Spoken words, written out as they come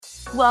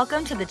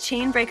Welcome to the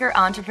Chainbreaker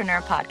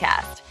Entrepreneur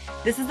Podcast.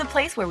 This is the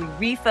place where we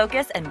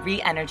refocus and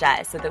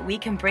re-energize so that we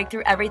can break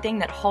through everything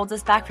that holds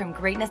us back from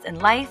greatness in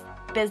life,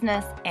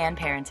 business, and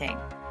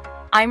parenting.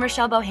 I'm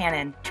Rochelle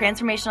Bohannon,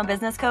 transformational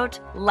business coach,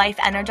 life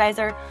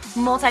energizer,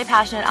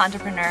 multi-passionate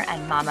entrepreneur,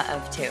 and mama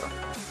of two.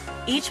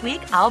 Each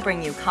week, I'll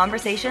bring you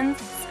conversations,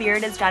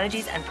 spirited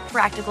strategies, and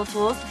practical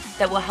tools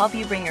that will help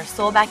you bring your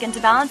soul back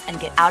into balance and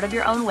get out of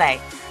your own way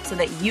so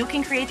that you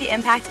can create the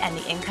impact and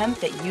the income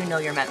that you know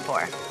you're meant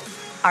for.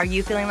 Are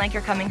you feeling like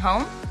you're coming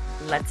home?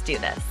 Let's do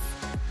this.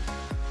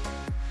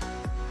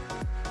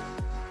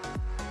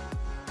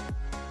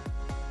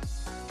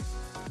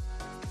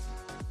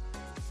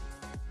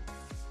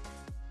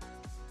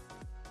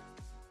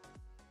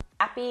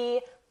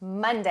 Happy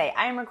Monday.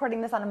 I am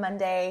recording this on a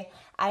Monday.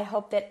 I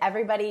hope that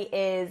everybody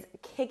is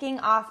kicking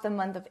off the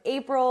month of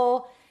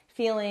April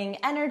feeling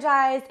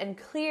energized and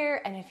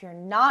clear. And if you're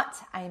not,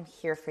 I am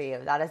here for you.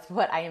 That is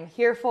what I am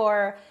here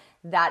for.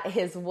 That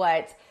is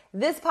what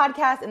this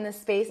podcast and this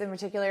space in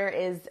particular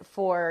is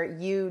for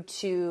you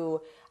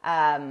to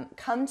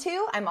come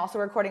to. I'm also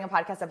recording a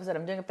podcast episode.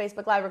 I'm doing a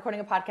Facebook Live,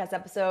 recording a podcast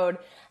episode,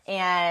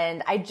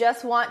 and I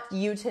just want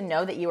you to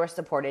know that you are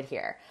supported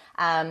here.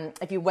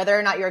 Whether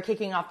or not you're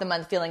kicking off the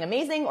month feeling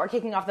amazing or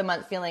kicking off the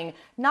month feeling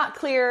not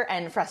clear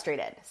and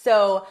frustrated.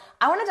 So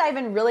I want to dive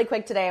in really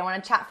quick today. I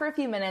want to chat for a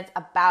few minutes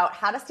about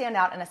how to stand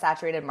out in a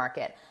saturated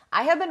market.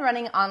 I have been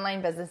running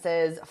online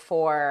businesses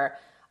for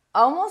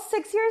almost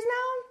 6 years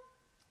now.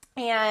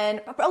 And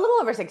a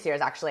little over 6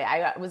 years, actually.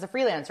 I was a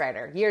freelance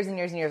writer years and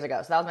years and years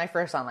ago. So that was my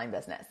first online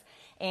business.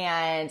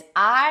 And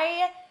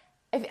I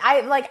can't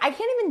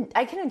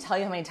even tell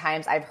you how many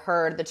times I've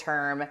heard the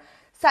term,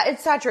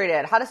 it's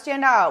saturated, how to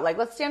stand out. Like,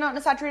 let's stand out in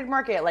a saturated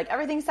market. Like,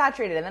 everything's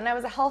saturated. And then I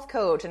was a health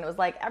coach and it was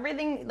like,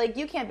 everything, like,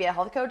 you can't be a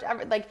health coach.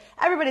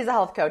 Everybody's a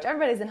health coach.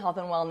 Everybody's in health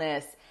and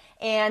wellness.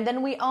 And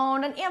then we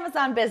owned an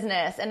Amazon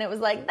business and it was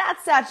like,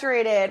 that's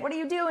saturated. What are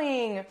you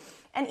doing?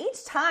 And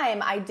each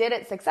time I did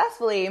it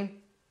successfully,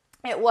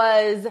 it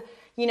was,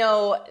 in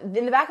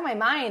the back of my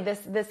mind,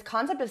 this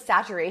concept of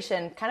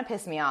saturation kind of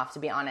pissed me off, to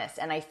be honest.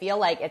 And I feel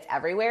like it's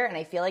everywhere and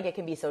I feel like it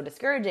can be so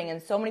discouraging. And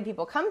so many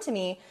people come to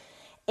me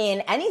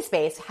in any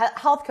space,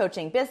 health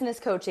coaching, business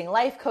coaching,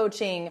 life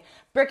coaching,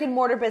 brick and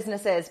mortar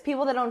businesses,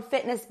 people that own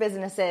fitness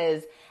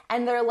businesses.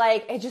 And they're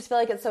like, I just feel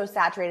like it's so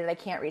saturated. I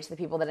can't reach the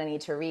people that I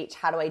need to reach.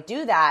 How do I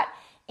do that?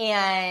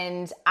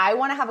 And I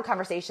want to have a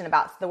conversation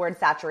about the word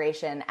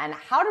saturation and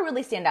how to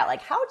really stand out.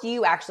 Like, how do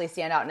you actually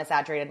stand out in a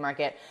saturated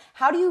market?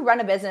 How do you run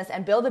a business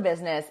and build a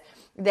business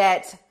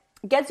that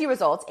gets you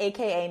results,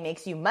 AKA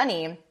makes you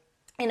money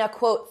in a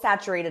quote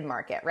saturated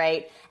market,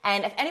 right?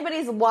 And if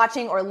anybody's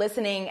watching or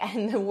listening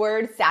and the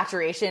word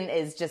saturation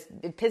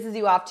it pisses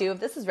you off too, if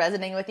this is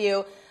resonating with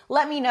you,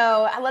 let me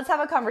know. Let's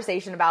have a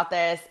conversation about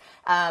this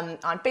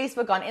on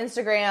Facebook, on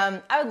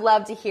Instagram. I would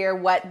love to hear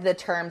what the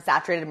term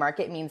saturated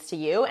market means to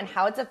you and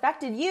how it's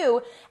affected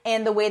you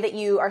and the way that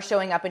you are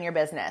showing up in your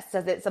business.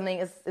 Is it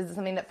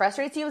something that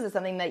frustrates you? Is it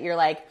something that you're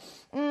like,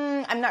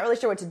 I'm not really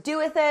sure what to do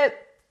with it?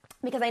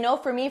 Because I know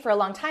for me, for a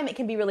long time, it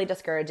can be really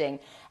discouraging.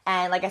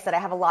 And like I said, I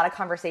have a lot of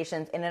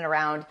conversations in and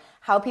around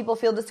how people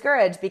feel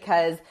discouraged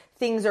because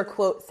things are,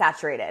 quote,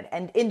 saturated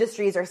and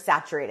industries are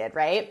saturated,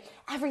 right?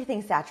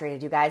 Everything's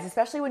saturated, you guys,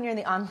 especially when you're in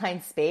the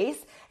online space.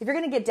 If you're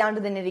going to get down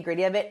to the nitty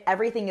gritty of it,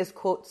 everything is,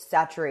 quote,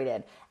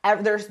 saturated.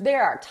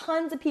 There are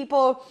tons of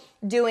people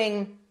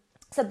doing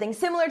something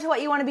similar to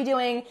what you want to be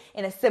doing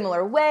in a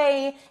similar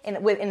way, in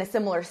a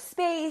similar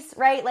space,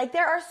 right? Like,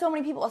 there are so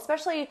many people,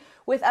 especially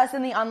with us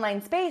in the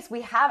online space,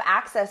 we have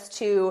access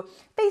to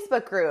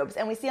Facebook groups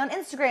and we see on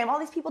Instagram all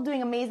these people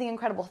doing amazing,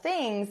 incredible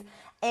things.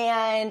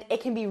 And it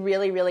can be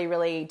really, really,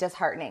 really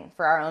disheartening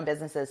for our own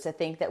businesses to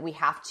think that we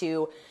have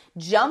to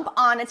jump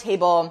on a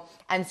table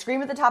and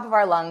scream at the top of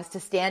our lungs to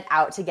stand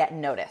out, to get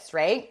noticed,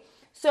 right?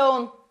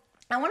 So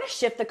I want to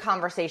shift the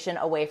conversation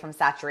away from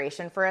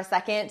saturation for a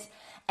second.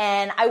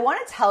 And I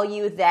want to tell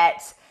you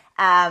that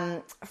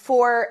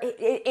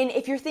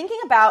if you're thinking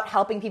about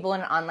helping people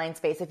in an online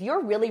space, if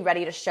you're really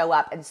ready to show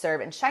up and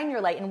serve and shine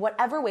your light in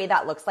whatever way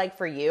that looks like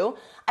for you,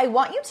 I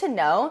want you to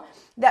know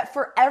that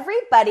for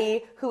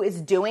everybody who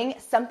is doing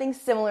something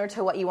similar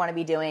to what you want to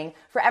be doing,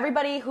 for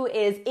everybody who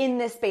is in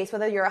this space,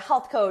 whether you're a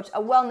health coach,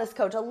 a wellness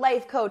coach, a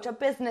life coach, a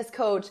business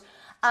coach,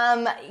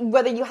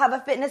 whether you have a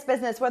fitness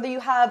business, whether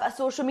you have a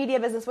social media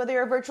business, whether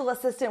you're a virtual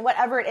assistant,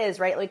 whatever it is,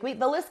 right? Like,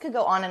 the list could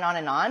go on and on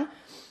and on.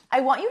 I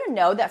want you to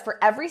know that for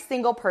every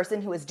single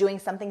person who is doing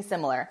something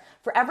similar,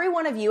 for every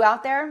one of you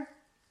out there,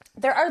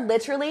 there are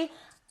literally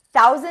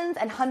thousands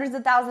and hundreds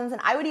of thousands,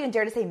 and I would even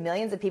dare to say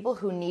millions of people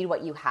who need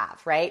what you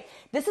have, right?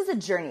 This is a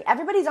journey.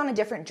 Everybody's on a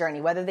different journey,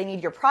 whether they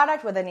need your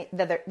product,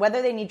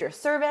 whether they need your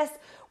service,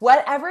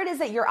 whatever it is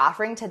that you're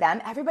offering to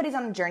them, everybody's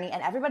on a journey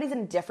and everybody's in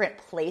a different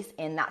place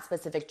in that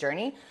specific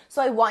journey.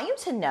 So I want you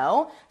to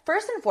know,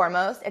 first and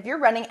foremost, if you're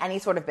running any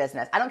sort of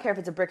business, I don't care if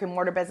it's a brick and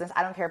mortar business,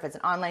 I don't care if it's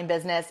an online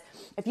business,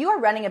 if you are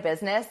running a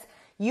business,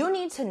 you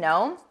need to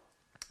know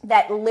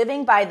that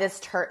living by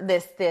this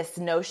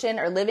notion,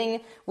 or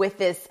living with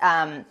this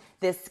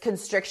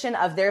constriction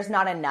of there's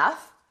not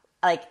enough,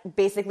 like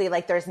basically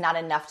like there's not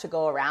enough to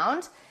go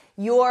around,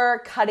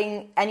 you're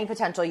cutting any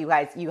potential you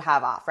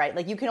have off, right?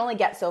 Like you can only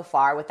get so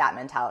far with that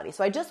mentality.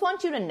 So I just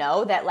want you to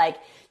know that like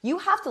you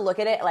have to look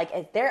at it like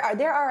if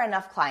there are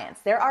enough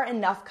clients, there are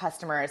enough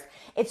customers.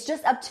 It's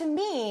just up to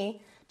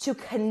me to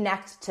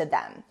connect to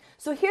them.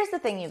 So here's the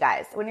thing, you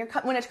guys, when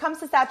it comes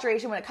to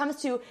saturation, when it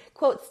comes to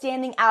quote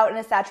standing out in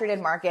a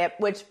saturated market,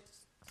 which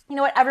you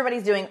know what?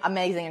 Everybody's doing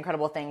amazing,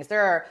 incredible things.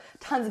 There are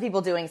tons of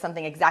people doing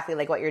something exactly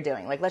like what you're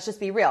doing. Like, let's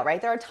just be real,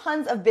 right? There are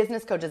tons of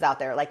business coaches out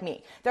there like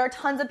me. There are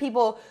tons of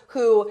people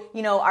who,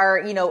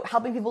 are,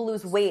 helping people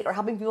lose weight or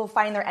helping people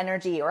find their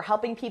energy or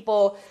helping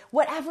people,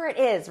 whatever it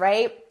is,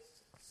 right?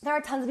 There are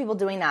tons of people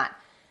doing that.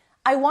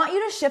 I want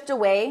you to shift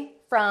away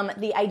from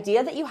the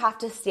idea that you have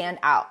to stand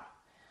out.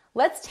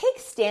 Let's take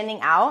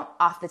standing out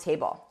off the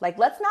table. Like,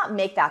 let's not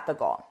make that the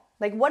goal.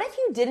 Like, what if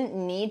you didn't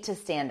need to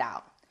stand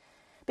out?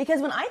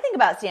 Because when I think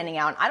about standing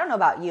out, I don't know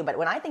about you, but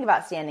when I think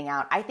about standing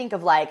out, I think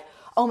of like,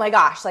 oh my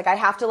gosh, like I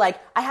have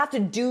to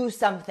do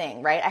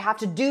something, right? I have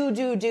to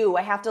do.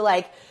 I have to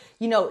like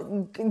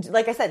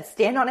I said,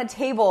 stand on a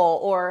table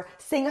or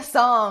sing a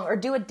song or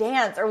do a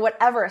dance or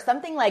whatever,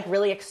 something like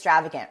really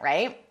extravagant,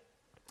 right?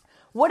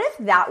 What if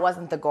that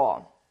wasn't the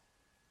goal?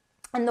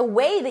 And the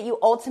way that you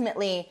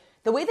ultimately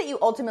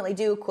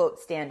do, quote,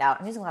 stand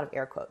out, I'm using a lot of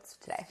air quotes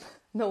today.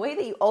 The way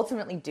that you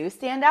ultimately do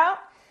stand out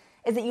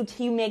is that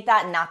you make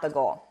that not the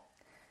goal.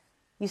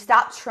 You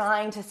stop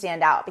trying to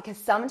stand out because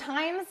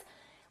sometimes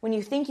when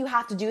you think you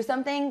have to do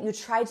something, you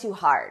try too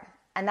hard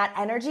and that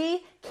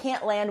energy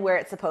can't land where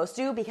it's supposed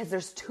to because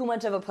there's too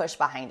much of a push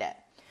behind it.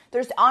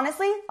 There's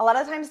honestly, a lot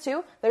of times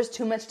too, there's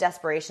too much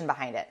desperation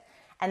behind it.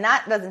 And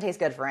that doesn't taste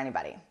good for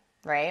anybody,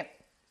 right?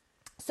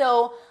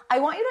 So I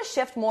want you to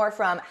shift more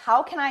from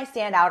how can I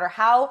stand out or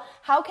how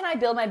can I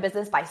build my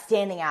business by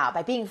standing out,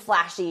 by being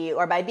flashy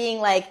or by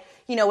being like,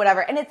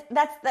 whatever. And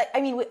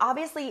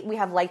we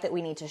have light that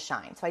we need to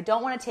shine. So I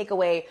don't want to take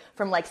away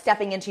from like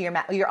stepping into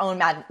your own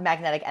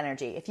magnetic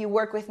energy. If you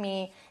work with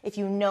me, if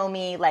you know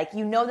me, like,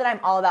 that I'm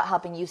all about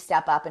helping you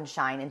step up and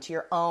shine into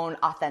your own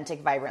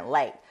authentic, vibrant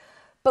light.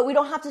 But we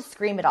don't have to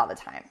scream it all the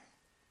time.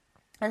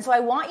 And so I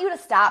want you to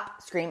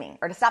stop screaming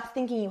or to stop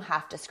thinking you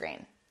have to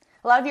scream.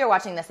 A lot of you are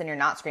watching this and you're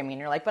not screaming.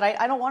 You're like, but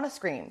I don't want to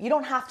scream. You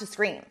don't have to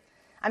scream.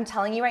 I'm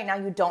telling you right now,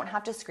 you don't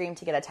have to scream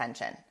to get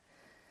attention.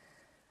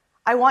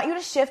 I want you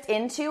to shift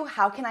into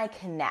how can I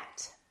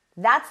connect?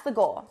 That's the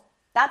goal.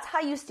 That's how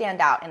you stand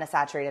out in a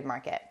saturated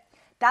market.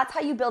 That's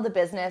how you build a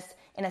business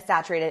in a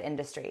saturated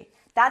industry.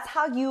 That's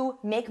how you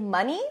make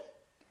money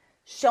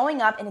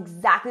showing up in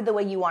exactly the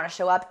way you want to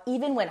show up,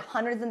 even when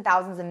hundreds and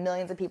thousands and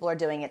millions of people are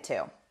doing it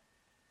too.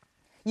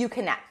 You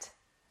connect.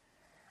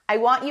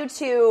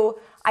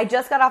 I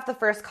just got off the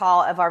first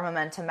call of our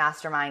Momentum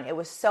Mastermind. It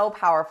was so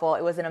powerful.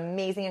 It was an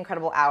amazing,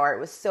 incredible hour. It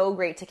was so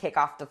great to kick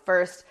off the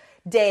first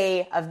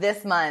day of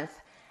this month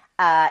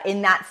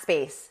in that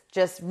space,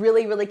 just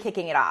really, really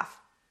kicking it off.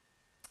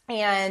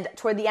 And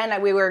toward the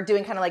end, we were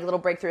doing kind of like little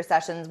breakthrough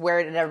sessions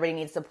where did everybody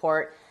need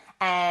support.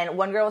 And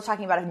one girl was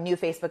talking about a new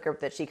Facebook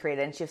group that she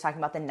created, and she was talking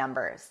about the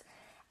numbers.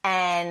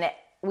 And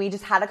we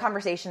just had a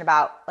conversation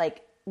about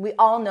like, we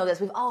all know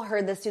this. We've all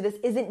heard this too. This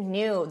isn't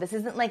new. This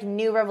isn't like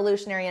new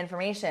revolutionary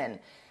information,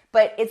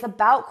 but it's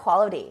about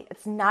quality.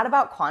 It's not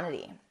about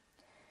quantity.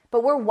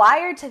 But we're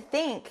wired to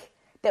think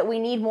that we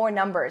need more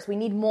numbers. We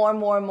need more.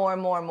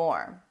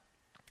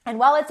 And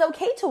while it's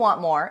okay to want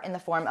more in the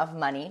form of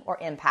money or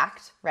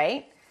impact,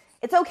 right?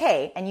 It's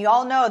okay. And you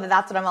all know that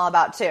that's what I'm all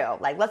about too.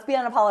 Like, let's be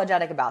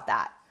unapologetic about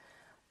that.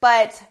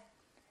 But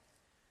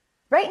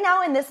right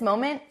now in this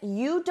moment,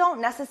 you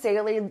don't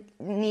necessarily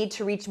need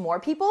to reach more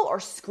people or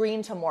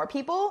scream to more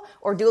people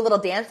or do a little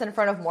dance in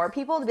front of more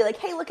people to be like,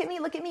 hey, look at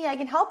me, I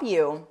can help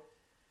you.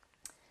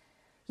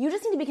 You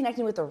just need to be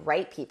connecting with the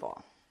right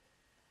people.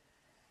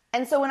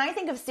 And so when I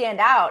think of stand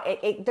out,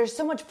 there's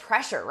so much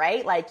pressure,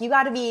 right? Like you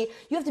have to be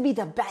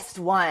the best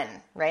one,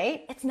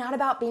 right? It's not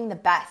about being the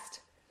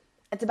best.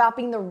 It's about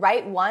being the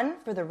right one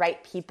for the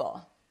right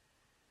people.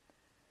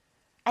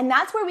 And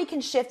that's where we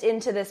can shift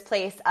into this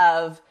place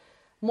of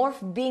more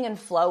being in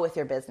flow with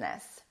your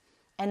business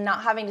and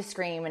not having to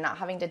scream and not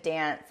having to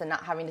dance and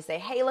not having to say,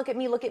 hey, look at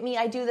me,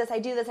 I do this,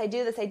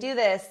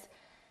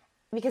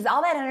 because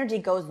all that energy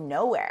goes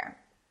nowhere.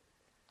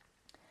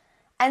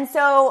 And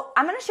so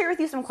I'm going to share with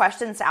you some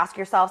questions to ask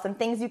yourself, some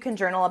things you can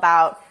journal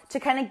about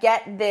to kind of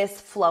get this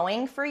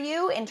flowing for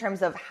you in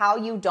terms of how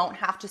you don't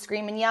have to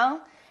scream and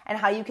yell and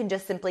how you can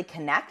just simply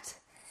connect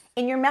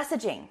in your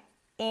messaging,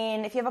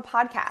 if you have a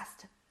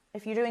podcast,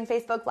 if you're doing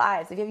Facebook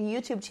Lives, if you have a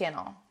YouTube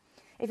channel,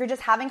 if you're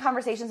just having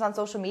conversations on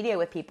social media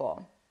with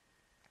people.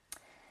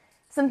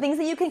 Some things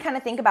that you can kind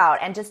of think about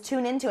and just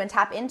tune into and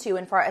tap into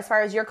as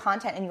far as your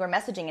content and your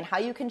messaging and how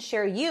you can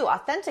share you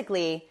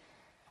authentically,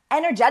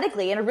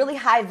 energetically, in a really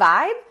high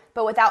vibe,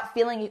 but without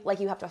feeling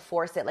like you have to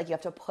force it, like you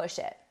have to push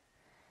it.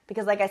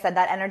 Because like I said,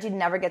 that energy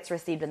never gets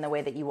received in the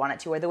way that you want it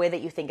to or the way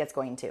that you think it's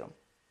going to.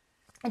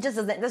 It just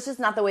doesn't. That's just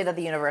not the way that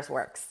the universe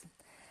works.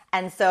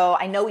 And so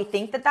I know we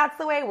think that that's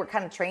the way. We're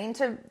kind of trained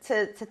to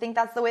think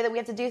that's the way that we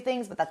have to do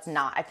things, but that's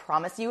not. I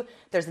promise you,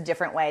 there's a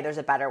different way. There's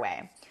a better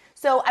way.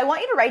 So I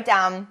want you to write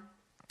down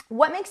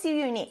what makes you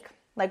unique.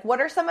 Like,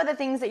 what are some of the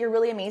things that you're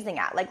really amazing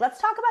at? Like,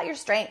 let's talk about your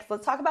strengths.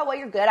 Let's talk about what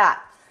you're good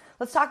at.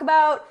 Let's talk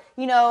about,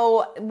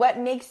 what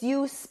makes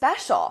you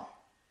special.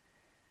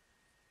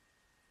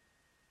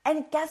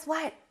 And guess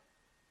what?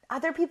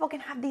 Other people can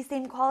have these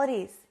same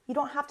qualities.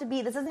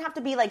 This doesn't have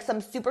to be like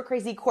some super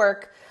crazy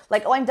quirk,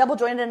 like, oh, I'm double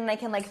jointed and I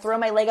can like throw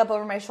my leg up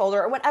over my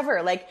shoulder or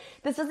whatever. Like,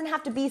 this doesn't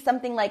have to be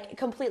something like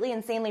completely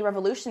insanely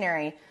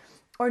revolutionary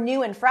or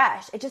new and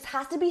fresh. It just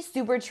has to be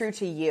super true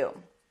to you.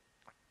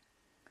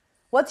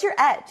 What's your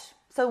edge?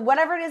 So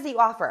whatever it is that you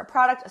offer, a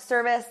product, a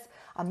service,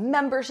 a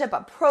membership,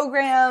 a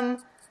program,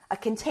 a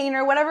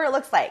container, whatever it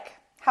looks like,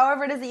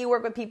 however it is that you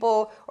work with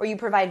people or you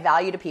provide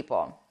value to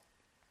people.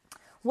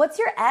 What's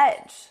your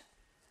edge?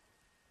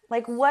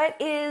 Like,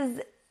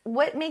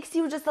 what makes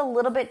you just a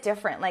little bit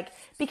different? Like,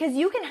 because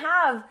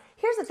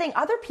here's the thing,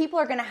 other people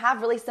are going to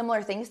have really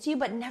similar things to you,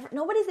 but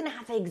nobody's going to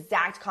have the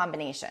exact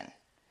combination.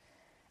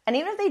 And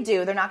even if they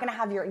do, they're not going to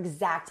have your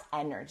exact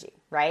energy,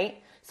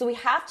 right? So we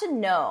have to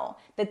know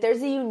that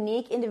there's a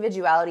unique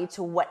individuality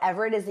to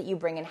whatever it is that you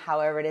bring and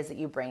however it is that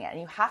you bring it. And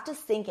you have to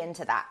sink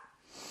into that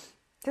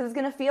because it's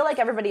going to feel like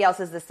everybody else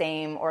is the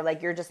same or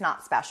like you're just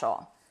not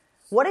special.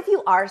 What if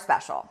you are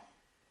special,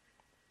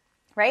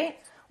 right?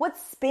 What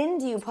spin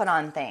do you put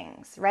on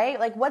things, right?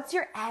 Like, what's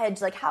your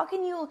edge? Like, how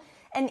can you,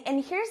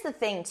 and here's the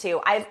thing too,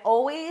 I've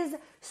always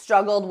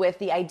struggled with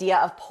the idea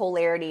of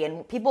polarity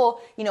and people,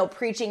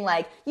 preaching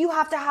like, you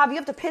have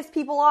to piss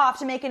people off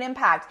to make an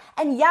impact.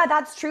 And yeah,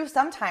 that's true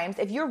sometimes.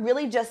 If you're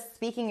really just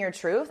speaking your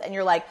truth and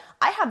you're like,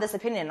 I have this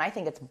opinion and I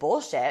think it's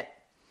bullshit.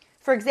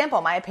 For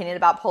example, my opinion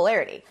about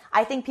polarity.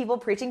 I think people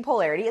preaching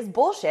polarity is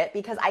bullshit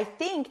because I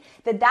think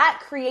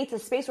that creates a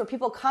space where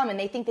people come and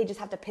they think they just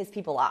have to piss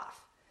people off.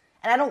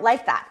 And I don't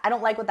like that. I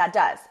don't like what that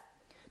does.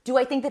 Do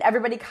I think that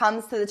everybody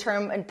comes to the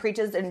term and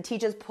preaches and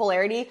teaches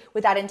polarity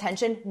with that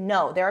intention?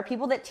 No. There are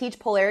people that teach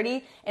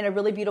polarity in a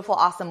really beautiful,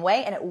 awesome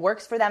way, and it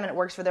works for them and it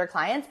works for their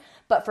clients.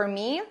 But for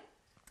me,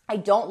 I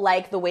don't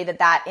like the way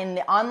that in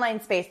the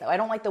online space, though, I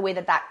don't like the way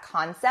that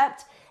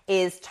concept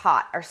is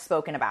taught or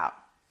spoken about.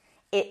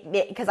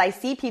 Because I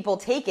see people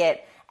take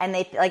it and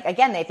they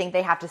think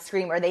they have to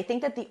scream or they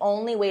think that the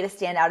only way to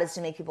stand out is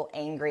to make people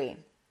angry.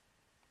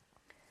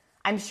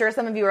 I'm sure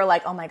some of you are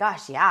like, oh my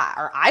gosh, yeah,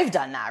 or I've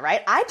done that,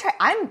 right?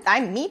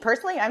 I'm me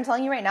personally, I'm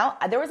telling you right now,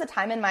 there was a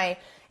time in my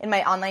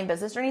online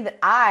business journey that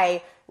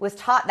I was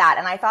taught that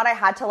and I thought I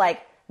had to like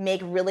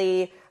make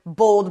really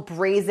bold,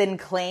 brazen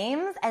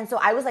claims. And so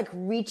I was like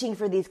reaching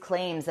for these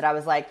claims that I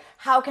was like,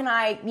 how can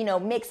I,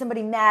 make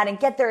somebody mad and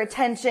get their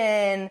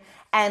attention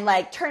and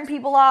like turn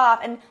people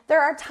off? And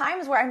there are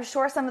times where I'm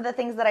sure some of the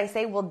things that I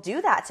say will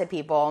do that to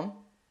people,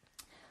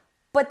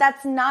 but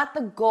that's not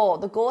the goal.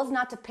 The goal is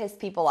not to piss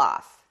people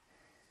off.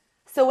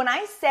 So when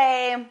I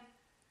say,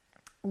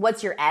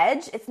 what's your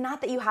edge? It's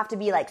not that you have to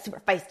be like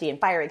super feisty and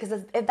fiery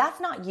because if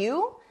that's not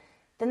you,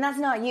 then that's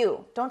not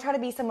you. Don't try to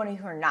be someone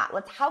who you're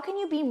not. How can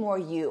you be more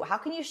you? How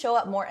can you show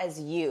up more as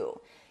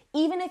you?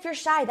 Even if you're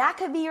shy, that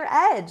could be your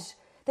edge.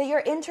 That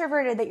you're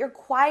introverted, that you're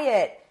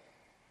quiet,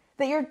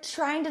 that you're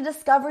trying to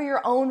discover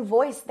your own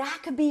voice. That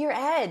could be your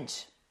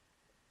edge.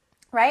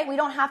 Right? We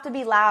don't have to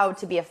be loud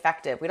to be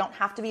effective. We don't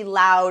have to be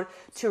loud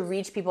to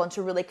reach people and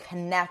to really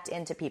connect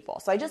into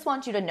people. So I just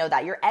want you to know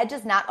that your edge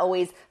is not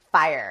always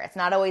fire. It's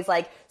not always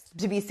like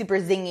to be super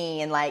zingy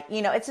and like,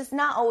 it's just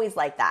not always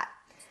like that.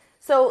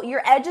 So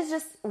your edge is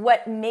just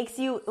what makes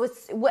you,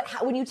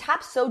 when you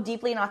tap so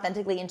deeply and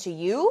authentically into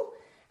you,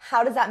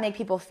 how does that make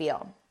people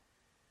feel?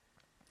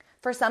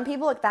 For some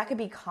people, like that could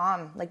be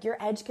calm. Like your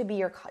edge could be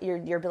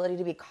your ability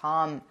to be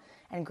calm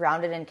and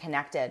grounded and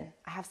connected.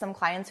 I have some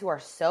clients who are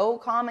so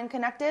calm and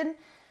connected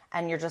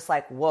and you're just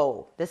like,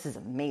 whoa, this is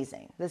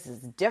amazing. This is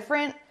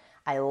different.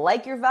 I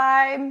like your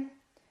vibe.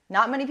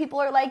 Not many people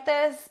are like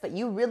this, but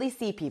you really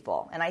see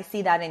people and I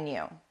see that in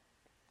you.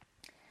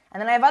 And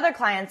then I have other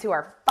clients who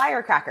are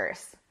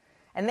firecrackers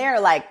and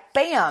they're like,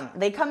 bam,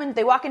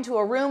 they walk into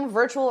a room,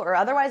 virtual or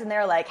otherwise, and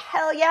they're like,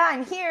 hell yeah,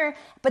 I'm here.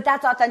 But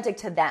that's authentic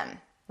to them,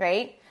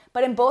 right?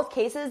 But in both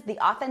cases, the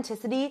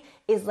authenticity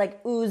is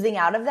like oozing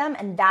out of them,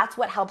 and that's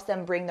what helps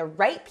them bring the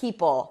right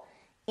people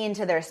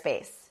into their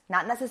space.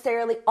 Not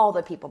necessarily all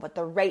the people, but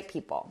the right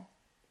people.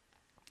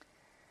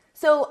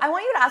 So I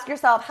want you to ask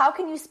yourself, how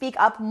can you speak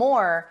up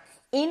more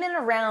in and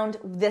around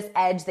this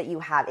edge that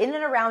you have, in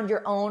and around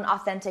your own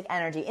authentic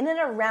energy, in and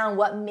around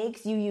what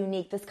makes you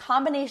unique, this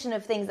combination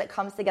of things that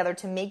comes together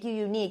to make you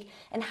unique,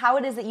 and how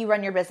it is that you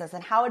run your business,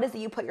 and how it is that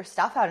you put your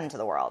stuff out into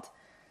the world.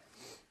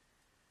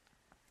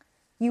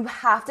 You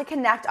have to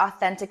connect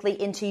authentically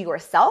into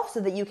yourself so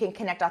that you can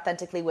connect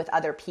authentically with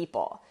other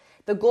people.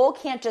 The goal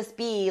can't just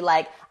be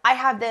like, I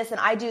have this and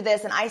I do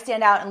this and I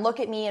stand out and look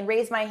at me and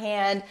raise my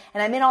hand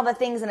and I'm in all the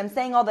things and I'm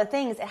saying all the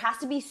things. It has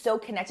to be so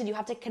connected. You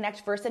have to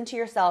connect first into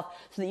yourself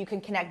so that you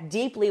can connect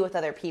deeply with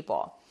other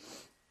people.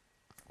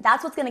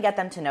 That's what's going to get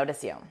them to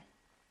notice you.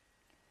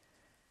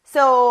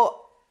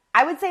 So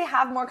I would say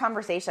have more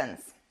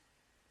conversations.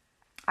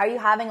 Are you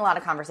having a lot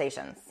of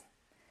conversations?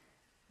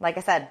 Like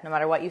I said, no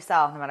matter what you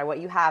sell, no matter what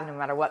you have, no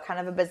matter what kind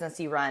of a business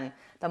you run,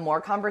 the more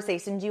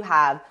conversations you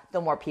have, the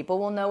more people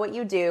will know what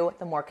you do,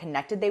 the more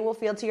connected they will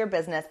feel to your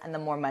business, and the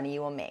more money you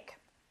will make.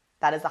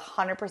 That is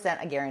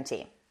 100% a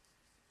guarantee.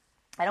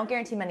 I don't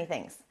guarantee many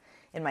things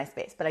in my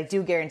space, but I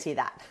do guarantee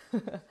that.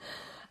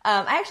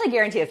 I actually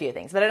guarantee a few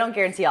things, but I don't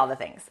guarantee all the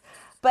things.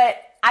 But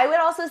I would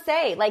also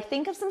say,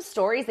 think of some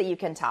stories that you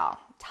can tell.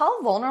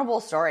 Tell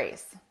vulnerable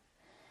stories.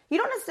 You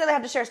don't necessarily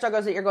have to share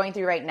struggles that you're going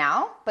through right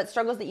now, but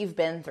struggles that you've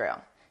been through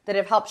that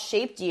have helped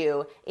shaped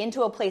you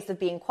into a place of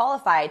being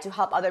qualified to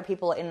help other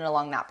people in and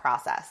along that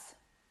process.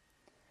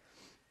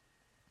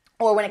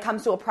 Or when it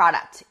comes to a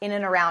product, in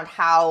and around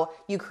how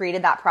you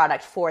created that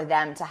product for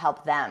them to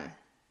help them,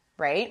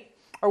 right?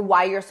 Or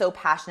why you're so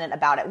passionate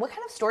about it. What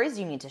kind of stories do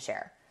you need to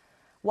share?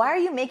 Why are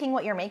you making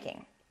what you're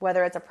making?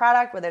 Whether it's a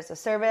product, whether it's a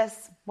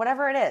service,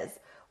 whatever it is.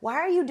 Why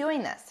are you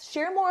doing this?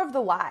 Share more of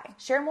the why.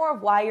 Share more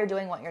of why you're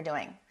doing what you're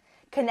doing.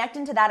 Connect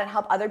into that and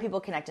help other people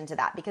connect into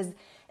that, because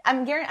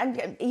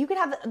you can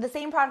have the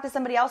same product as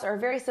somebody else or a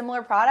very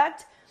similar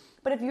product,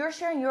 but if you're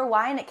sharing your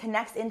why and it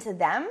connects into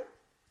them,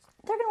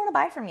 they're going to want to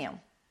buy from you.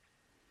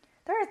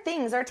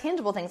 There are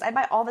tangible things I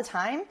buy all the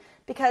time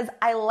because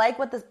I like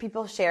what the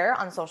people share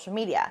on social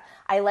media.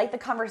 I like the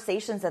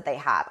conversations that they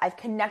have. I've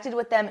connected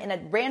with them in a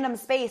random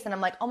space and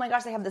I'm like, oh my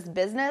gosh, they have this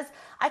business.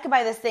 I could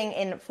buy this thing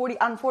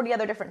on 40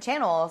 other different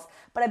channels,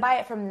 but I buy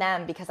it from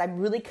them because I'm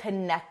really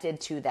connected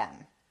to them.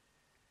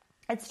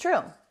 It's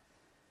true.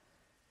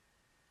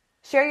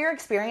 Share your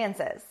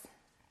experiences.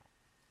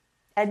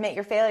 Admit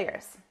your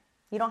failures.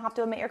 You don't have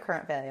to admit your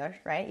current failures,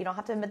 right? You don't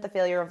have to admit the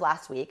failure of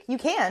last week. You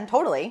can,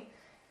 totally.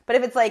 But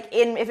if it's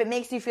if it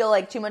makes you feel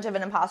like too much of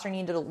an imposter and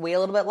you need to wait a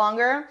little bit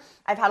longer,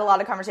 I've had a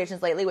lot of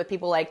conversations lately with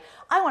people like,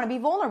 I want to be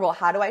vulnerable.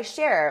 How do I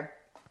share?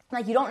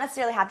 You don't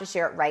necessarily have to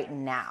share it right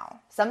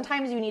now.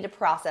 Sometimes you need to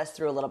process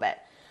through a little bit.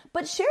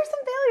 But share some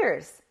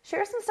failures.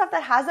 Share some stuff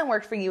that hasn't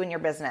worked for you in your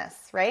business,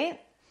 right?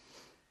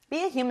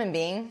 Be a human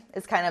being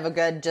is kind of a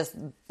good, just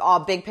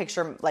all big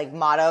picture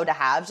motto to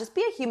have. Just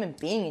be a human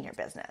being in your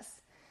business.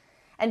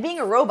 And being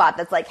a robot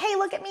that's like, hey,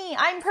 look at me,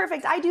 I'm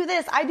perfect, I do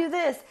this,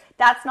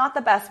 that's not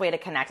the best way to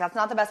connect. That's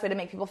not the best way to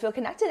make people feel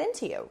connected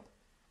into you.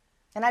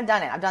 And I've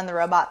done it. I've done the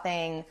robot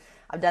thing.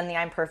 I've done the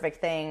I'm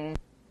perfect thing.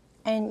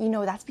 And,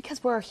 that's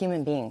because we're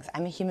human beings.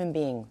 I'm a human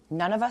being.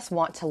 None of us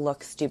want to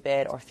look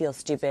stupid or feel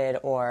stupid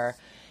or,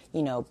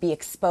 be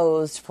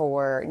exposed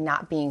for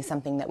not being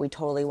something that we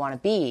totally want to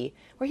be.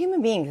 We're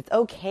human beings. It's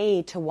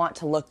okay to want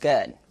to look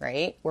good,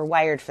 right? We're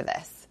wired for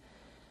this.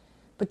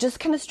 But just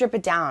kind of strip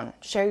it down.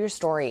 Share your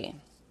story.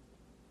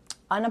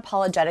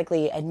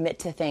 Unapologetically admit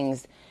to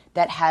things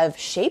that have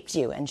shaped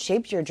you and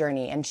shaped your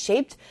journey and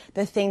shaped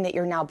the thing that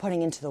you're now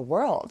putting into the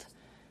world.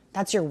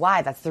 That's your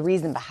why. That's the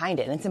reason behind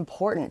it. And it's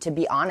important to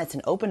be honest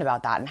and open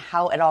about that and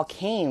how it all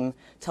came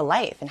to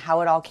life and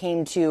how it all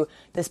came to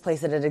this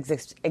place that it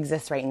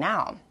exists right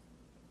now.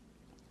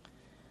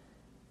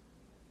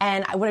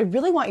 And what I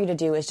really want you to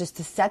do is just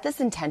to set this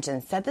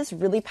intention, set this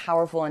really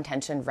powerful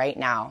intention right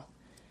now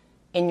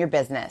in your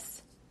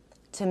business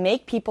to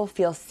make people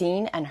feel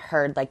seen and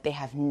heard like they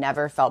have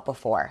never felt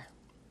before.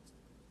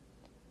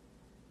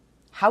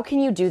 How can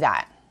you do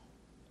that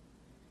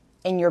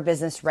in your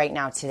business right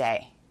now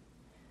today?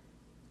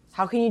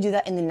 How can you do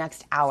that in the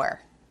next hour?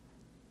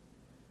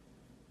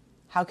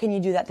 How can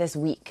you do that this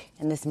week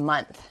and this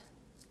month?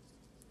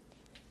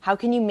 How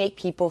can you make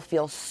people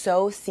feel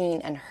so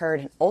seen and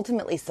heard and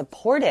ultimately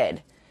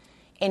supported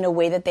in a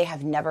way that they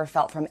have never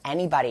felt from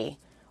anybody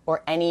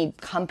or any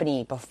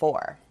company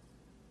before?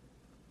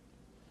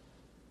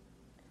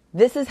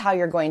 This is how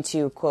you're going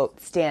to, quote,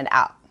 stand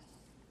out,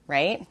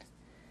 right?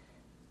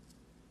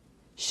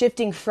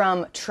 Shifting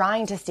from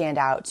trying to stand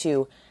out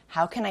to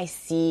how can I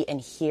see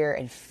and hear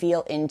and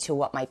feel into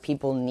what my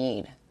people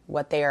need,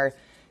 what's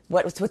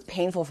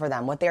painful for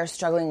them, what they are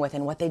struggling with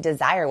and what they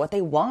desire, what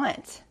they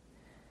want.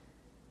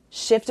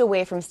 Shift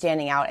away from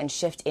standing out and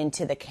shift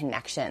into the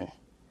connection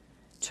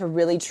to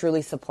really,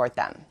 truly support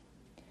them.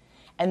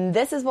 And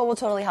this is what will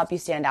totally help you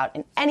stand out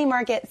in any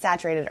market,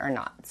 saturated or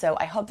not. So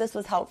I hope this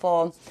was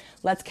helpful.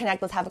 Let's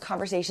connect. Let's have a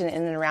conversation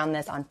in and around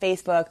this on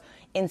Facebook,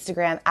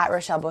 Instagram, at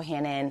Rochelle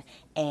Bohannon.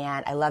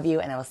 And I love you,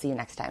 and I will see you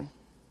next time.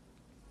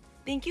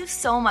 Thank you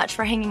so much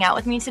for hanging out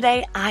with me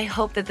today. I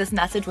hope that this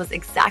message was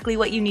exactly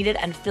what you needed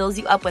and fills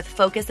you up with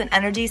focus and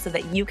energy so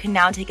that you can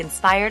now take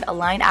inspired,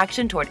 aligned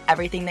action toward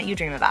everything that you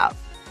dream about.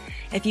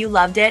 If you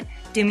loved it,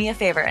 do me a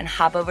favor and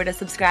hop over to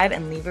subscribe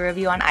and leave a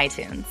review on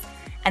iTunes.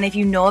 And if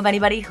you know of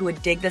anybody who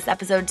would dig this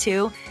episode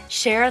too,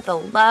 share the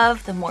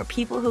love. The more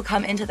people who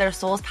come into their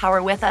soul's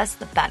power with us,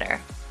 the better.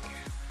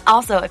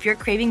 Also, if you're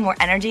craving more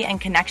energy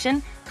and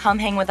connection, come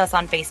hang with us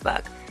on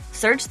Facebook.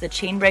 Search The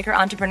Chainbreaker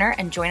Entrepreneur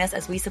and join us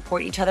as we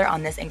support each other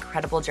on this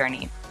incredible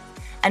journey.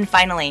 And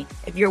finally,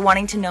 if you're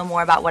wanting to know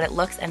more about what it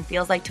looks and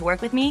feels like to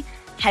work with me,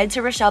 head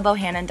to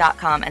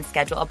RochelleBohannon.com and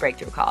schedule a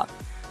breakthrough call.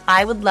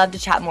 I would love to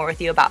chat more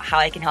with you about how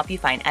I can help you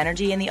find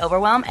energy in the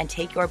overwhelm and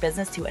take your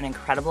business to an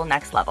incredible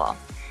next level.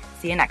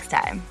 See you next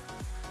time.